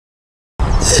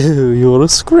You're a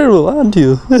squirrel, aren't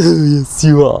you? Yes,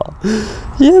 you are.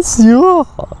 Yes, you are.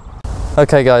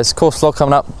 Okay guys, course vlog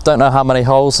coming up. Don't know how many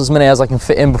holes, as many as I can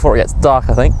fit in before it gets dark,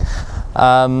 I think.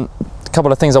 A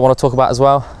couple of things I want to talk about as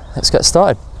well. Let's get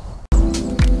started.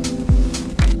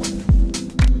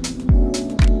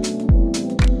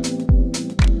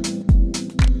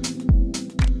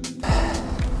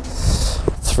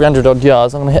 $300 odd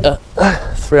yards. I'm going to hit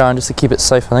a 3 iron just to keep it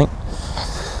safe, I think.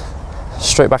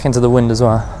 Straight back into the wind as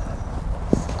well.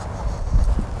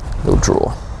 Little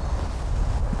draw.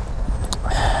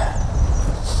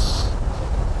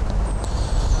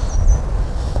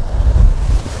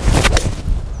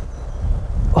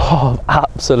 Oh, I've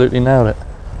absolutely nailed it.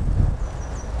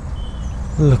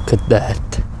 Look at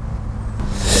that.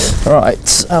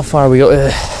 Right, how far have we got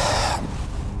here?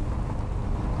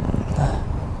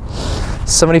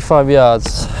 75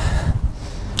 yards.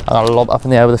 I'm gonna lob up in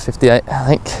the air with a 58, I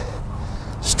think.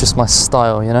 It's just my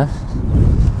style, you know?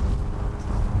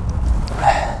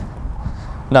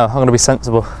 No, I'm gonna be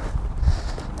sensible.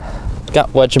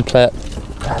 Gap wedge and play it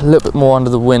a little bit more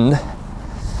under the wind. A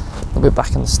little bit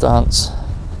back in the stance.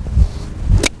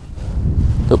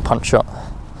 Little punch shot.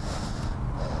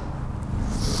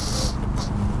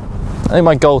 I think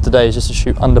my goal today is just to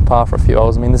shoot under par for a few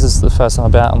holes. I mean, this is the first time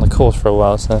I've been out on the course for a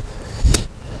while, so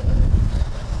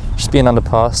just being under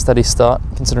par, steady start,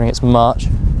 considering it's March.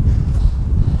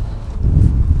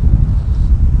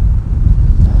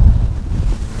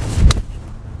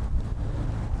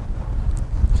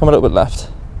 Come a little bit left.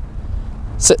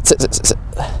 Sit, sit, sit, sit, sit.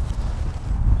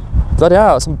 Bloody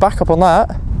hell, some backup on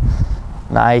that.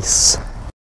 Nice.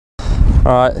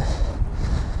 Alright,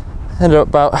 ended up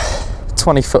about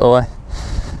 20 foot away.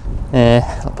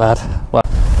 Yeah, not bad. Well,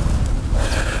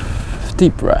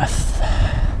 deep breath.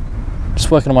 Just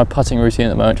working on my putting routine at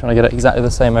the moment, trying to get it exactly the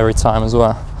same every time as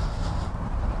well.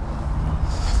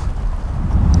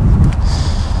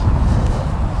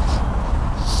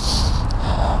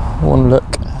 One look,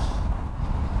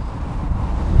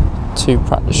 2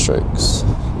 practice strokes.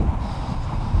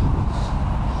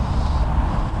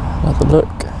 Another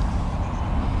look.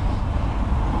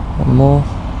 One more.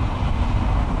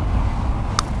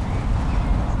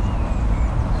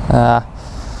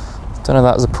 Don't know if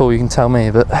that was a pull, you can tell me,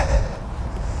 but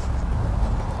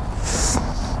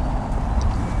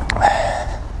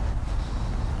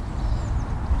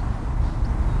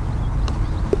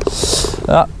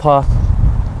that par.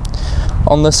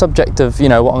 On the subject of, you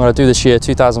know, what I'm going to do this year,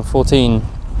 2014,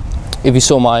 if you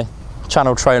saw my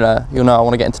channel trailer, you'll know I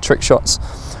want to get into trick shots.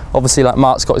 Obviously, like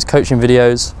Mark's got his coaching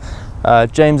videos,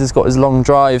 James has got his long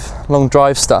drive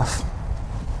stuff.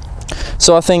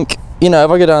 So I think, you know,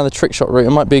 if I go down the trick shot route, it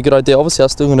might be a good idea. Obviously, I'm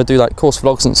still going to do like course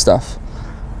vlogs and stuff.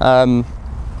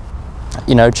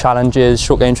 You know, challenges,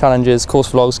 short game challenges,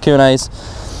 course vlogs, Q&As.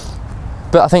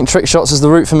 But I think trick shots is the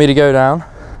route for me to go down.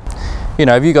 You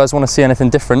know, if you guys want to see anything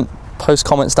different, post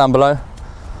comments down below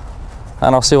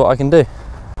and I'll see what I can do.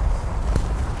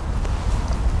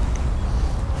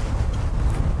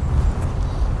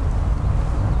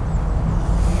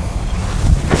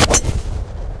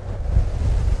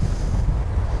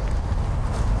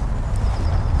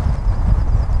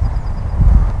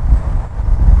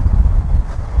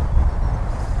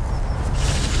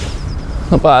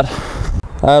 Not bad.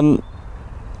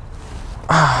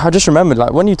 I just remembered,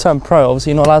 like, when you turn pro,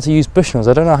 obviously you're not allowed to use Bushnells.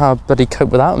 I don't know how I'd bloody cope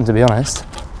without them, to be honest.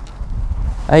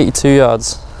 82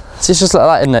 yards. It's just like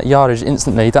that, isn't it? Yardage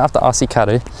instantly. You don't have to RC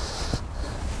caddy.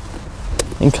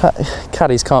 And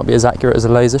caddies can't be as accurate as a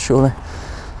laser, surely.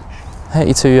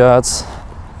 82 yards.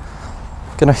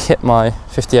 Gonna hit my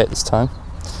 58 this time.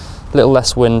 A little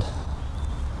less wind,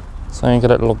 so I'm gonna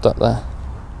get it lobbed up there.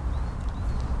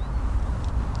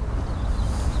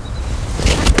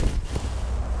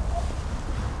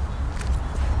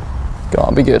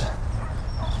 Can't be good.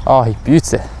 Oh, he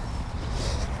beauty.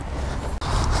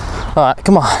 Alright,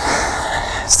 come on.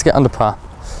 Let's get under par.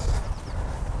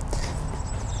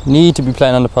 Need to be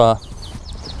playing under par.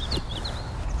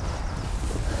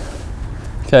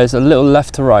 Okay, so a little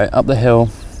left to right up the hill.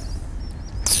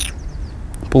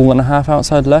 Ball and a half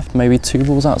outside left, maybe 2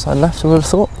 balls outside left, I would have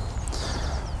thought.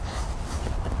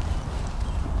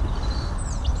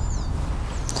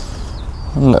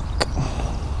 And look.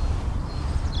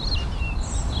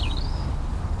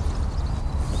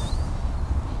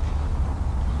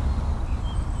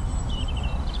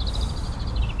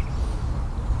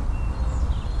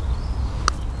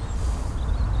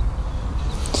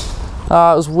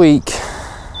 It was weak.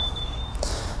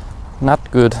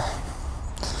 Not good.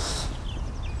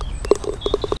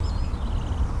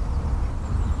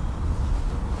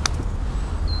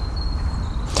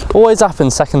 Always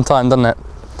happens second time, doesn't it?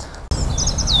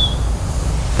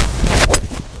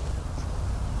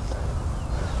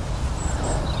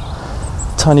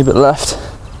 tiny bit left.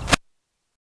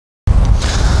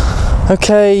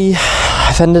 Okay,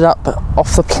 I've ended up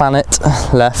off the planet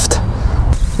left.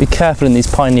 Be careful in these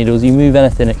pine needles, you move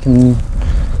anything, it can,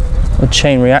 a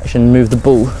chain reaction, move the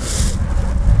ball.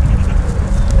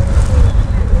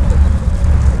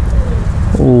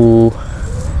 Ooh,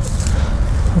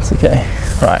 that's okay.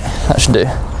 Right, that should do.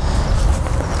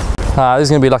 This is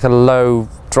going to be like a low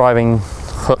driving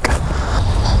hook.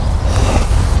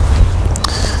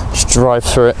 Just drive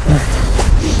through it.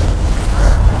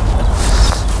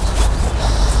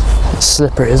 It's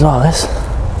slippery as well, this.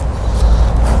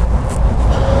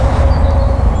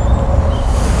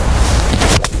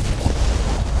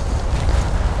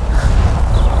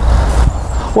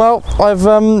 Well, I've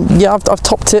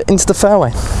topped it into the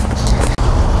fairway.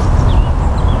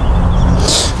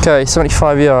 Okay,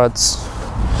 75 yards.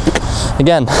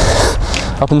 Again,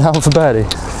 up and down for birdie.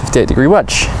 58-degree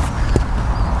wedge.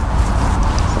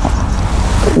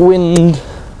 Wind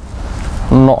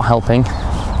not helping,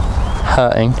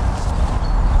 hurting.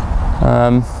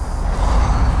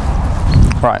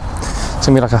 Right, it's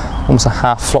gonna be like almost a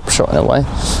half flop shot in a way.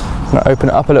 I'm gonna open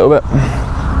it up a little bit.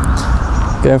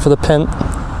 Going for the pin.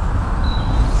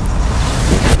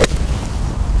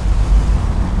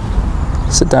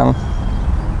 Sit down.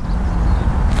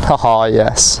 Haha,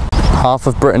 yes. Half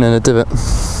of Britain in a divot.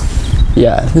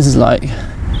 Yeah, this is like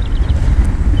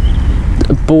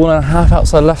a ball and a half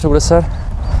outside left, I would have said.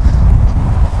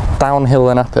 Downhill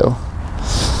and uphill.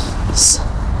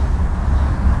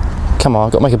 Come on,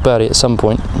 I've got to make a birdie at some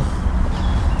point.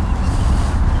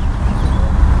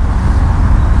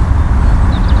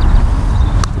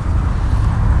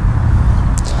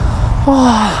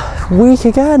 Oh, weak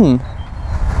again.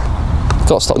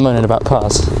 Got to stop moaning about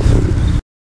pars.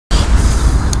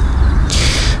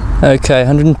 Okay,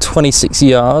 126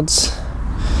 yards.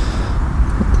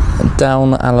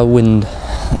 Down a la wind.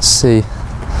 Let's see.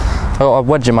 I've got a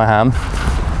wedge in my hand.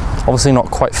 Obviously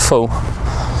not quite full.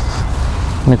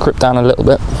 I'm going to grip down a little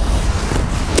bit.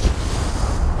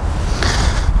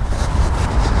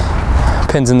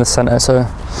 Pin's in the centre, so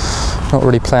not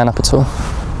really playing up at all.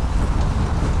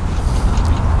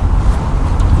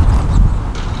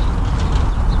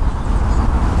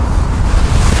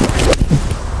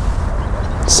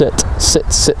 Sit,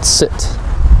 sit, sit, sit.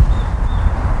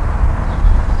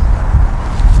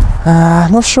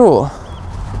 Not sure.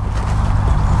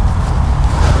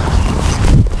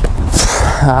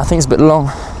 I think it's a bit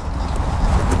long.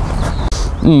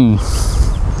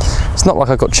 It's not like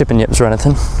I've got chipping yips or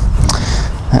anything.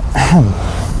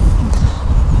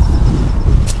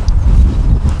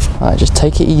 Alright, just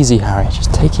take it easy, Harry.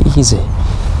 Just take it easy.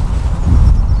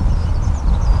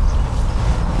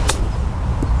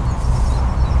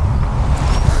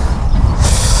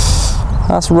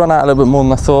 That's run out a little bit more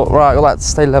than I thought. Right, well, let's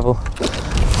stay level.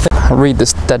 I'll read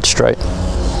this dead straight.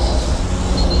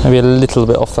 Maybe a little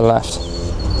bit off the left.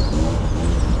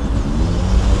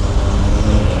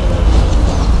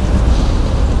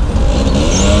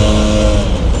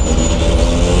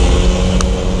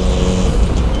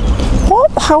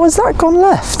 What? How has that gone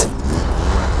left?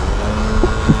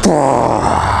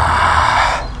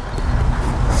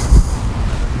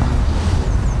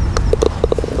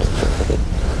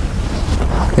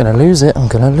 I'm gonna lose it, I'm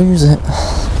gonna lose it.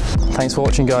 Thanks for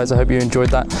watching, guys. I hope you enjoyed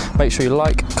that. Make sure you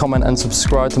like, comment and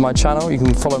subscribe to my channel. You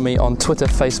can follow me on Twitter,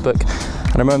 Facebook,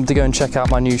 and remember to go and check out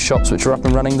my new shops which are up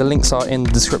and running. The links are in the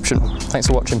description. Thanks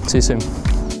for watching. See you soon.